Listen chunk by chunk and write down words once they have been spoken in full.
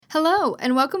Hello,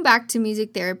 and welcome back to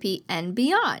Music Therapy and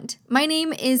Beyond. My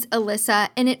name is Alyssa,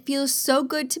 and it feels so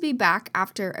good to be back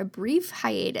after a brief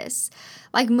hiatus.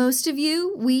 Like most of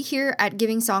you, we here at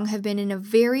Giving Song have been in a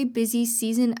very busy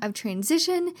season of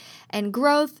transition and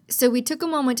growth, so we took a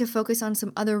moment to focus on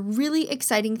some other really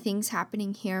exciting things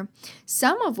happening here,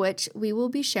 some of which we will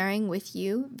be sharing with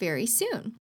you very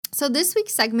soon. So this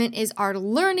week's segment is our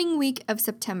Learning Week of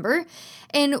September,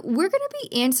 and we're going to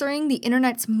be answering the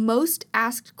internet's most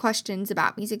asked questions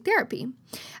about music therapy.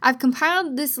 I've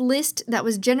compiled this list that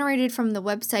was generated from the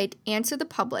website Answer the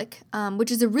Public,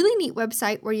 which is a really neat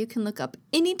website where you can look up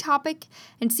any topic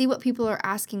and see what people are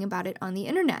asking about it on the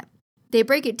internet. They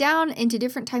break it down into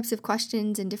different types of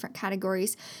questions and different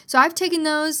categories. So I've taken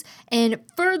those and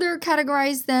further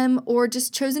categorized them or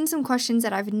just chosen some questions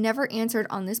that I've never answered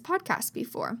on this podcast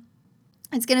before.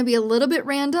 It's going to be a little bit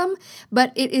random,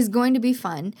 but it is going to be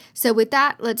fun. So with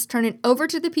that, let's turn it over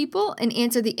to the people and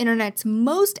answer the internet's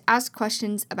most asked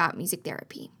questions about music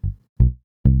therapy.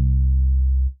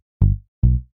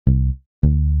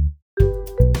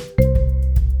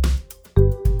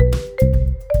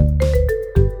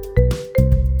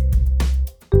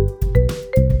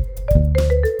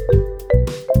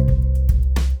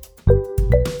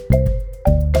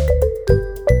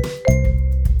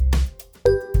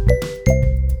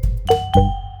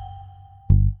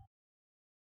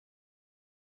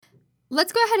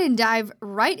 Let's go ahead and dive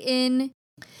right in.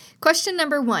 Question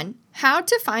number 1, how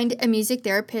to find a music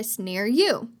therapist near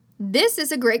you? This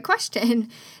is a great question.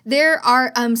 There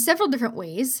are several different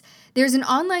ways. There's an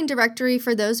online directory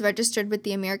for those registered with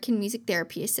the American Music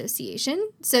Therapy Association.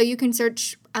 So you can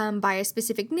search by a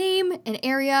specific name, an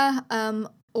area,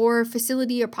 or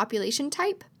facility or population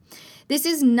type. This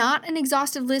is not an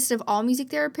exhaustive list of all music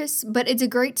therapists, but it's a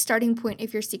great starting point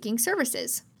if you're seeking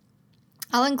services.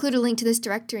 I'll include a link to this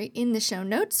directory in the show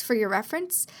notes for your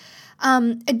reference.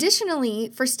 Additionally,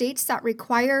 for states that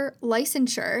require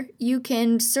licensure, you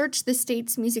can search the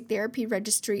state's music therapy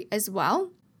registry as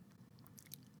well.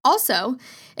 Also,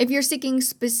 if you're seeking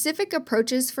specific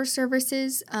approaches for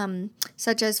services,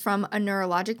 such as from a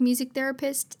neurologic music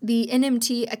therapist, the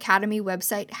NMT Academy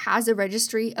website has a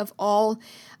registry of all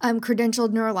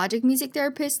credentialed neurologic music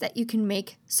therapists that you can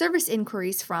make service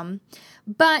inquiries from.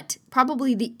 But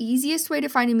probably the easiest way to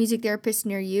find a music therapist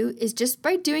near you is just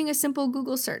by doing a simple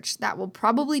Google search. That will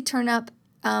probably turn up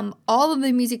all of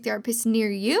the music therapists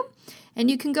near you, and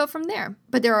you can go from there.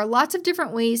 But there are lots of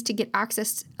different ways to get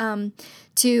access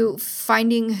to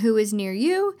finding who is near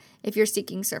you if you're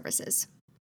seeking services.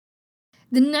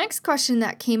 The next question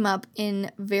that came up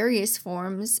in various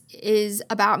forms is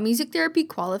about music therapy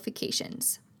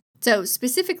qualifications. So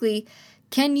specifically,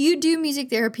 can you do music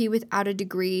therapy without a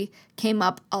degree? Came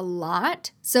up a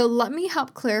lot. So let me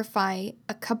help clarify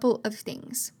a couple of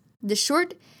things. The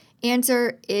short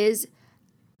answer is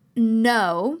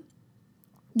no.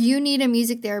 You need a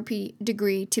music therapy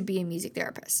degree to be a music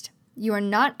therapist. You are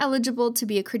not eligible to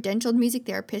be a credentialed music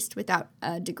therapist without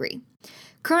a degree.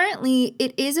 Currently,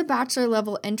 it is a bachelor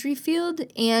level entry field,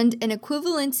 and an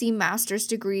equivalency master's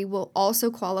degree will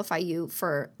also qualify you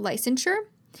for licensure.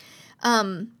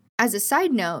 As a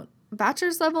side note,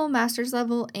 bachelor's level, master's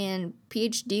level, and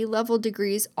PhD level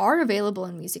degrees are available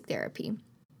in music therapy.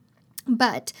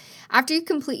 But after you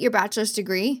complete your bachelor's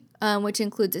degree, which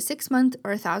includes a 6-month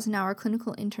or 1,000-hour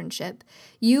clinical internship,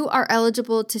 you are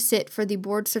eligible to sit for the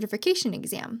board certification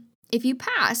exam. If you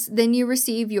pass, then you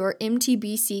receive your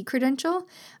MTBC credential,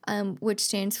 which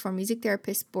stands for Music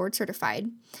Therapist Board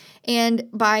Certified. And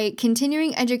by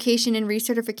continuing education and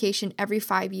recertification every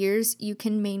 5 years, you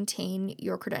can maintain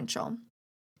your credential.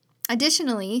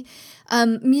 Additionally,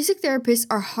 music therapists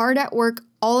are hard at work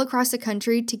all across the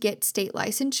country to get state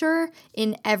licensure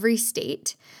in every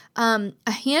state. A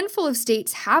handful of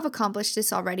states have accomplished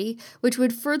this already, which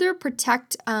would further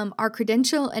protect our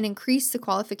credential and increase the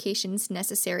qualifications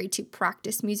necessary to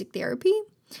practice music therapy.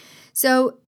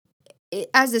 So,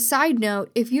 as a side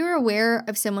note, if you're aware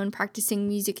of someone practicing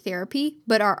music therapy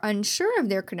but are unsure of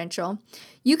their credential,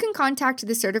 you can contact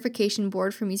the Certification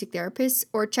Board for Music Therapists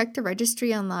or check the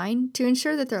registry online to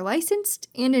ensure that they're licensed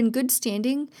and in good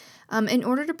standing in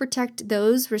order to protect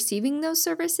those receiving those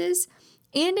services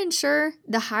and ensure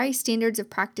the high standards of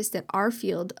practice that our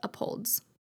field upholds.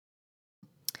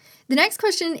 The next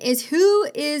question is, who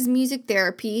is music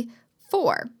therapy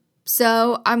for?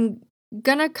 So I'm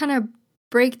gonna kind of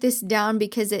break this down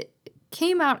because it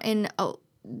came out in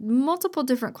multiple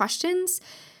different questions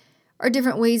or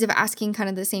different ways of asking kind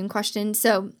of the same question.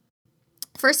 So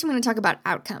first I'm going to talk about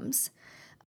outcomes.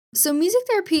 So music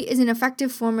therapy is an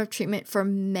effective form of treatment for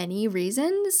many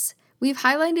reasons, We've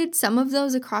highlighted some of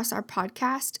those across our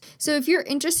podcast. So if you're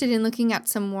interested in looking at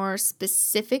some more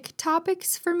specific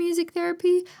topics for music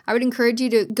therapy, I would encourage you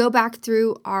to go back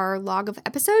through our log of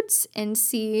episodes and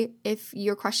see if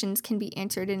your questions can be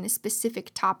answered in a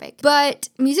specific topic. But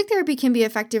music therapy can be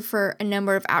effective for a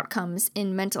number of outcomes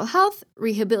in mental health,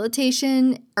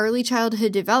 rehabilitation, early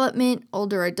childhood development,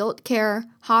 older adult care,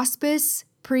 hospice,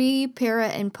 pre, para,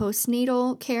 and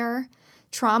postnatal care,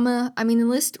 trauma. I mean, the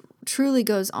list truly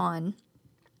goes on.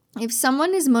 If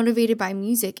someone is motivated by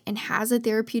music and has a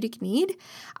therapeutic need,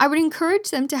 I would encourage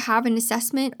them to have an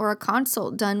assessment or a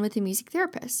consult done with a music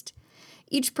therapist.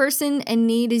 Each person and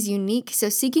need is unique, so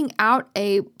seeking out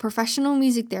a professional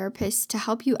music therapist to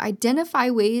help you identify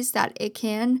ways that it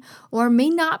can or may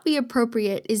not be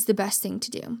appropriate is the best thing to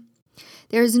do.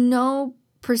 There's no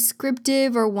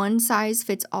prescriptive or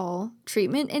one-size-fits-all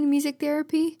treatment in music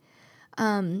therapy.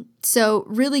 So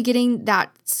really getting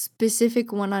that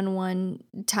specific one-on-one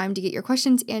time to get your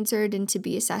questions answered and to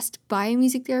be assessed by a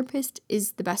music therapist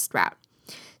is the best route.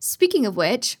 Speaking of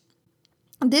which,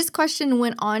 this question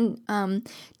went on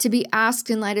to be asked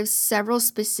in light of several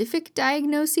specific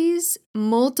diagnoses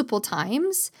multiple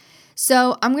times.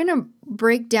 So I'm going to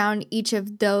break down each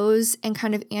of those and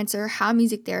kind of answer how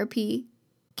music therapy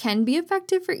can be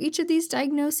effective for each of these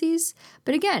diagnoses.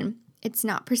 But again, it's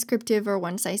not prescriptive or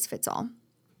one size fits all.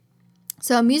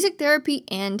 So music therapy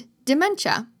and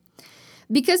dementia.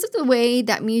 Because of the way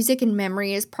that music and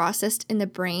memory is processed in the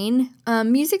brain,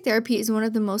 music therapy is one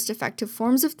of the most effective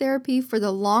forms of therapy for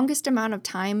the longest amount of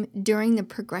time during the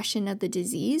progression of the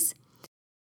disease.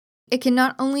 It can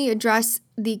not only address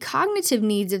the cognitive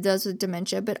needs of those with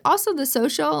dementia, but also the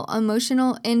social,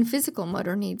 emotional, and physical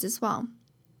motor needs as well.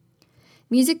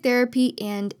 Music therapy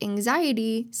and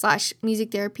anxiety /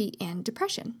 music therapy and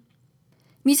depression.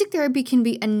 Music therapy can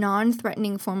be a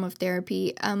non-threatening form of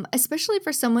therapy, especially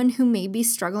for someone who may be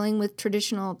struggling with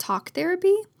traditional talk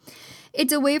therapy.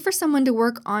 It's a way for someone to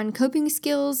work on coping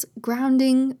skills,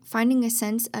 grounding, finding a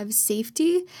sense of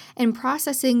safety, and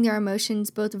processing their emotions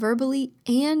both verbally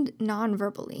and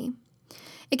non-verbally.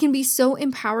 It can be so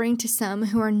empowering to some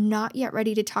who are not yet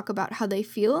ready to talk about how they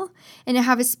feel and to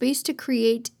have a space to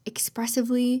create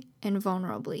expressively and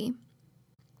vulnerably.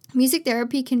 Music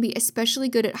therapy can be especially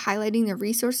good at highlighting the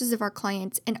resources of our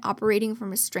clients and operating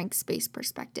from a strengths-based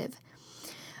perspective.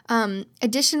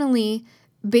 Additionally,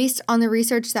 based on the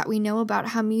research that we know about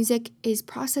how music is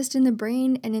processed in the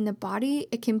brain and in the body,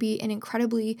 it can be an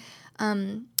incredibly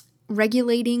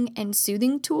regulating and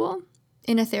soothing tool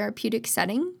in a therapeutic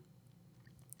setting.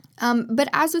 But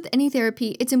as with any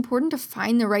therapy, it's important to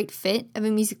find the right fit of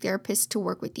a music therapist to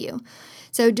work with you.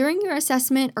 So during your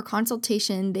assessment or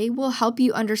consultation, they will help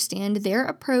you understand their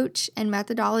approach and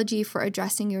methodology for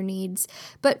addressing your needs,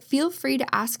 but feel free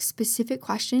to ask specific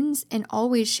questions and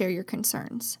always share your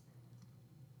concerns.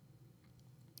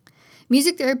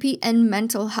 Music therapy and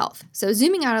mental health. So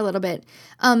zooming out a little bit,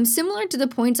 similar to the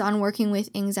points on working with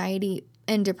anxiety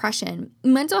and depression,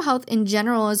 mental health in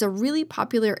general is a really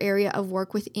popular area of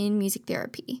work within music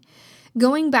therapy.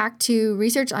 Going back to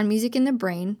research on music in the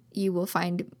brain, you will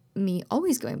find me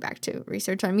always going back to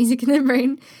research on music in the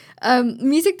brain.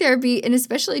 Music therapy, and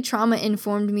especially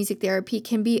trauma-informed music therapy,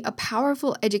 can be a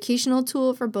powerful educational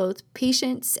tool for both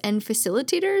patients and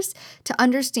facilitators to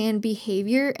understand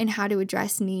behavior and how to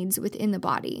address needs within the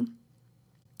body.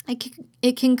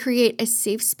 It can create a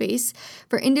safe space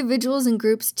for individuals and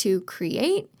groups to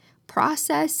create,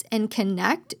 process, and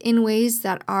connect in ways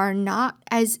that are not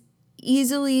as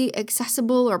easily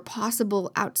accessible or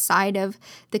possible outside of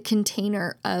the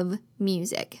container of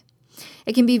music.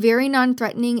 It can be very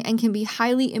non-threatening and can be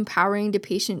highly empowering to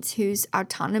patients whose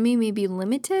autonomy may be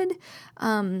limited,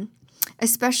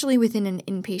 especially within an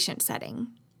inpatient setting.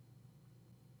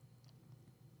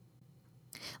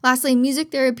 Lastly,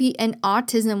 music therapy and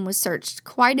autism was searched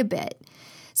quite a bit.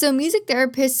 So music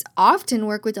therapists often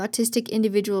work with autistic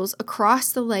individuals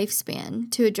across the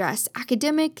lifespan to address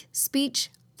academic,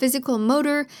 speech, physical,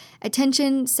 motor,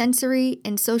 attention, sensory,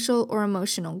 and social or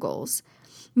emotional goals.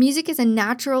 Music is a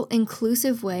natural,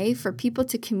 inclusive way for people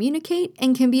to communicate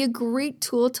and can be a great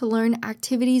tool to learn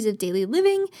activities of daily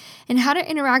living and how to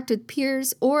interact with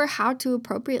peers or how to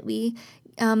appropriately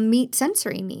meet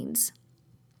sensory needs.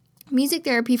 Music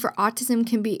therapy for autism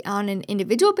can be on an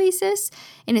individual basis,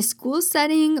 in a school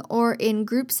setting, or in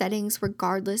group settings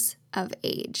regardless of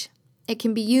age. It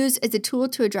can be used as a tool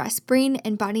to address brain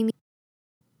and body needs.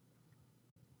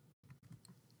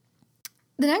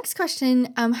 The next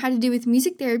question had to do with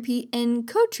music therapy and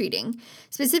co-treating,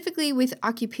 specifically with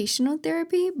occupational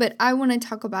therapy, but I want to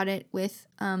talk about it with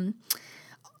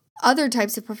other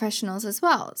types of professionals as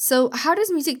well. So how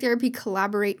does music therapy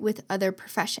collaborate with other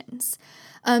professions?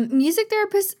 Music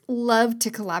therapists love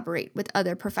to collaborate with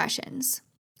other professions.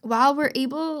 While we're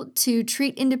able to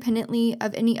treat independently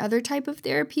of any other type of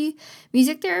therapy,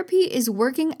 music therapy is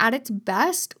working at its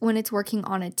best when it's working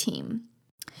on a team.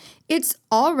 It's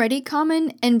already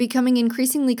common and becoming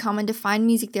increasingly common to find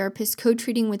music therapists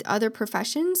co-treating with other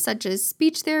professions such as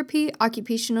speech therapy,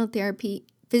 occupational therapy,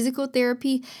 physical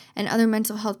therapy, and other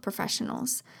mental health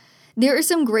professionals. There is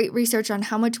some great research on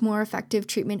how much more effective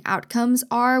treatment outcomes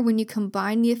are when you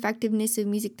combine the effectiveness of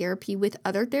music therapy with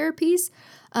other therapies.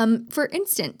 For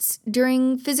instance,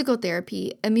 during physical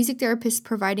therapy, a music therapist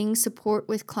providing support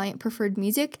with client-preferred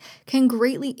music can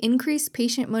greatly increase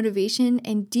patient motivation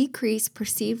and decrease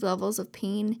perceived levels of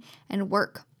pain and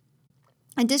work.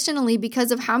 Additionally,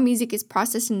 because of how music is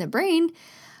processed in the brain,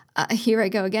 here I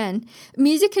go again.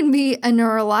 Music can be a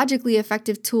neurologically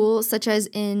effective tool, such as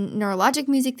in neurologic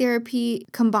music therapy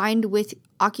combined with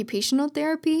occupational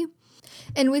therapy.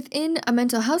 And within a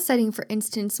mental health setting, for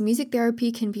instance, music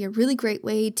therapy can be a really great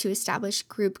way to establish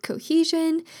group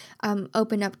cohesion,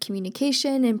 open up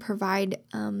communication, and provide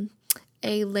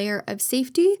a layer of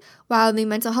safety, while the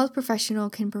mental health professional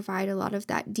can provide a lot of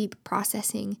that deep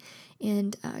processing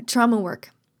and trauma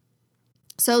work.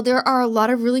 So there are a lot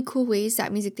of really cool ways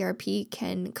that music therapy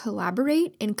can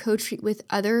collaborate and co-treat with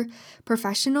other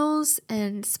professionals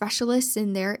and specialists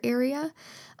in their area,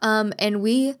 and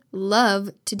we love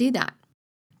to do that.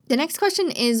 The next question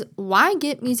is, why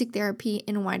get music therapy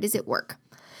and why does it work?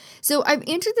 So I've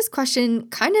answered this question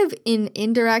kind of in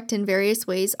indirect and various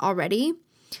ways already.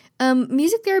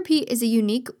 Music therapy is a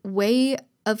unique way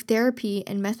of therapy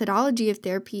and methodology of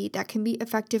therapy that can be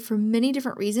effective for many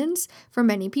different reasons for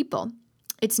many people.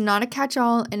 It's not a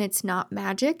catch-all and it's not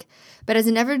magic, but as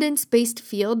an evidence-based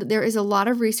field, there is a lot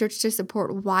of research to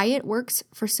support why it works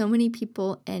for so many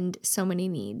people and so many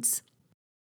needs.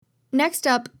 Next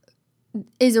up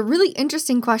is a really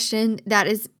interesting question that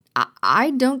is, I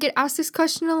don't get asked this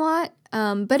question a lot,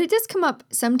 but it does come up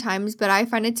sometimes, but I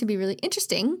find it to be really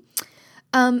interesting.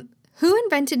 Who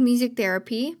invented music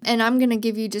therapy? And I'm going to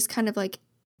give you just kind of like,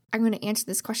 I'm going to answer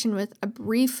this question with a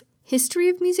brief history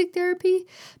of music therapy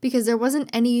because there wasn't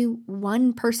any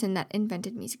one person that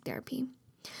invented music therapy.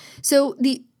 So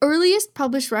the earliest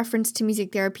published reference to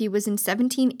music therapy was in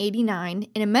 1789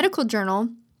 in a medical journal,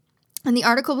 and the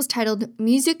article was titled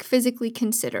Music Physically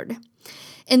Considered.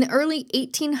 In the early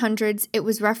 1800s, it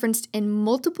was referenced in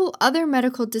multiple other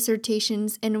medical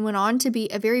dissertations and went on to be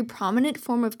a very prominent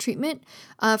form of treatment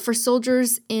for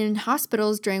soldiers in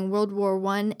hospitals during World War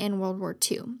I and World War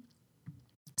II.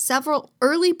 Several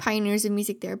early pioneers of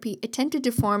music therapy attempted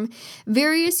to form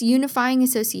various unifying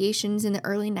associations in the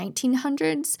early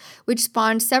 1900s, which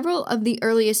spawned several of the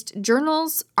earliest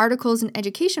journals, articles, and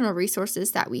educational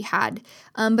resources that we had.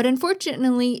 But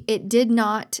unfortunately, it did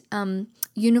not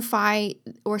unify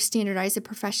or standardize the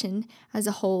profession as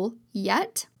a whole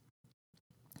yet.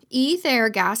 E. Thayer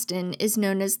Gaston is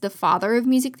known as the father of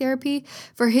music therapy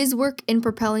for his work in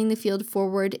propelling the field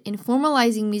forward in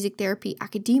formalizing music therapy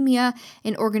academia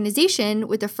and organization,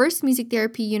 with the first music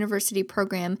therapy university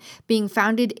program being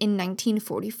founded in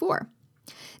 1944.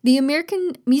 The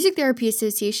American Music Therapy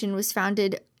Association was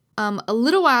founded a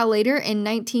little while later in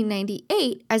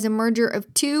 1998 as a merger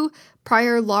of two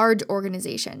prior large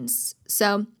organizations.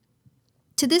 So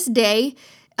to this day,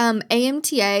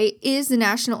 AMTA is the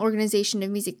National Organization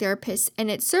of Music Therapists, and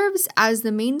it serves as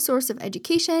the main source of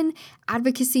education,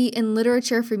 advocacy, and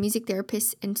literature for music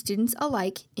therapists and students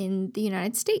alike in the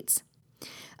United States.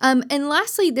 And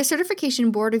lastly, the Certification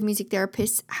Board of Music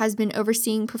Therapists has been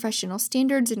overseeing professional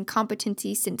standards and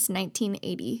competency since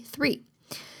 1983.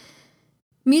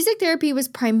 Music therapy was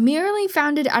primarily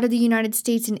founded out of the United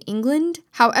States and England.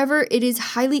 However, it is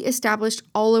highly established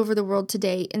all over the world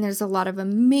today, and there's a lot of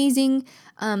amazing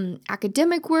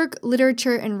academic work,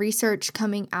 literature, and research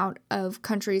coming out of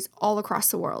countries all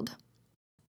across the world.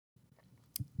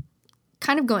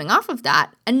 Kind of going off of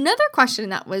that, another question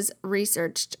that was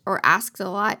researched or asked a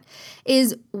lot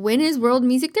is, when is World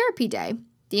Music Therapy Day?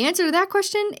 The answer to that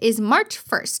question is March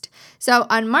 1st. So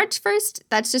on March 1st,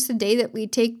 that's just a day that we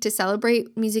take to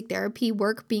celebrate music therapy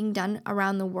work being done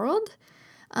around the world,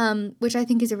 which I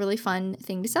think is a really fun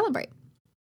thing to celebrate.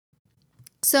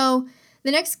 So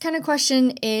the next kind of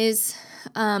question is,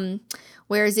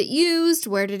 where is it used?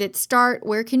 Where did it start?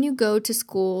 Where can you go to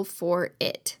school for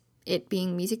it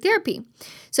being music therapy?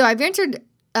 So I've answered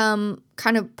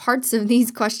kind of parts of these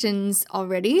questions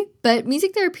already, but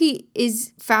music therapy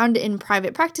is found in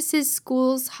private practices,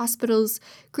 schools, hospitals,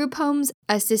 group homes,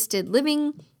 assisted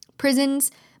living,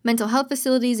 prisons, mental health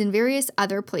facilities, and various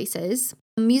other places.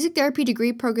 Music therapy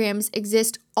degree programs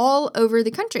exist all over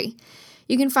the country.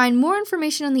 You can find more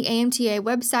information on the AMTA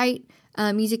website,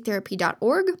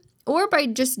 musictherapy.org, or by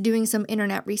just doing some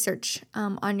internet research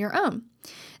on your own.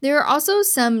 There are also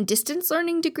some distance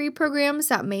learning degree programs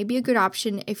that may be a good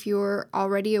option if you're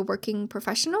already a working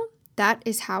professional. That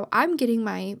is how I'm getting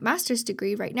my master's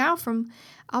degree right now from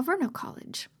Alverno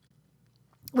College,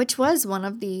 which was one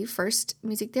of the first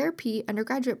music therapy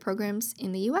undergraduate programs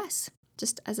in the U.S.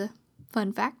 Just as a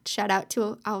fun fact, shout out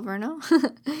to Alverno.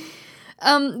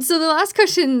 So the last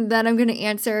question that I'm going to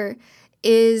answer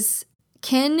is,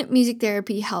 can music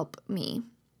therapy help me?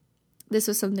 This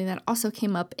was something that also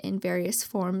came up in various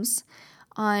forms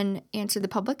on Answer the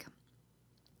Public.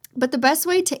 But the best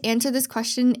way to answer this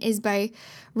question is by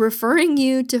referring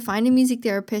you to find a music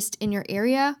therapist in your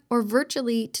area or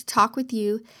virtually to talk with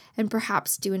you and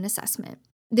perhaps do an assessment.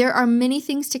 There are many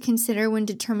things to consider when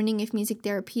determining if music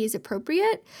therapy is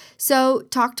appropriate, so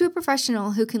talk to a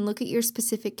professional who can look at your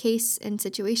specific case and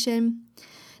situation.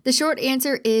 The short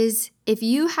answer is, if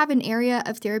you have an area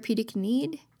of therapeutic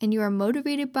need and you are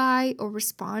motivated by or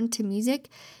respond to music,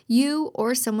 you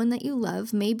or someone that you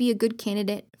love may be a good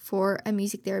candidate for a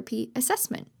music therapy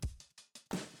assessment.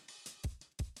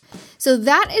 So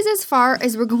that is as far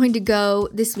as we're going to go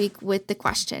this week with the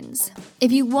questions.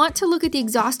 If you want to look at the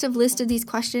exhaustive list of these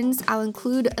questions, I'll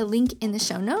include a link in the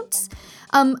show notes.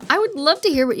 I would love to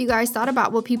hear what you guys thought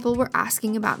about what people were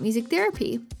asking about music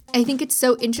therapy. I think it's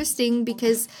so interesting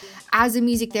because as a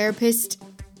music therapist,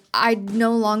 I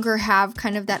no longer have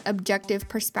kind of that objective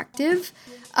perspective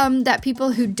that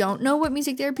people who don't know what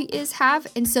music therapy is have.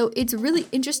 And so it's really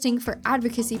interesting for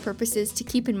advocacy purposes to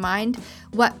keep in mind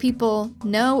what people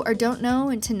know or don't know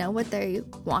and to know what they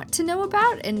want to know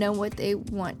about and know what they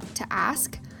want to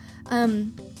ask.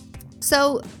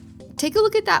 So take a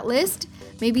look at that list.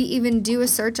 Maybe even do a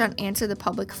search on Answer the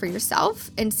Public for yourself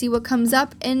and see what comes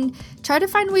up and try to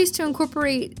find ways to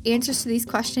incorporate answers to these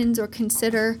questions or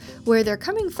consider where they're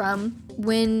coming from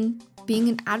when being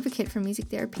an advocate for music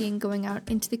therapy and going out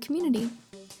into the community.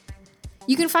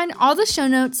 You can find all the show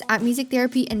notes at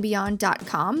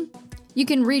musictherapyandbeyond.com. You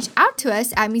can reach out to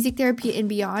us at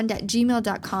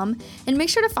musictherapyandbeyond@gmail.com and make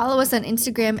sure to follow us on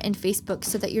Instagram and Facebook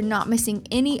so that you're not missing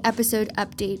any episode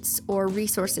updates or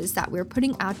resources that we're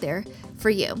putting out there for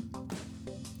you.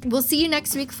 We'll see you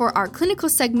next week for our clinical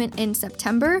segment in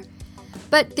September,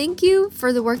 but thank you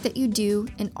for the work that you do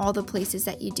in all the places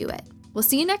that you do it. We'll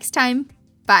see you next time.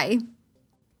 Bye.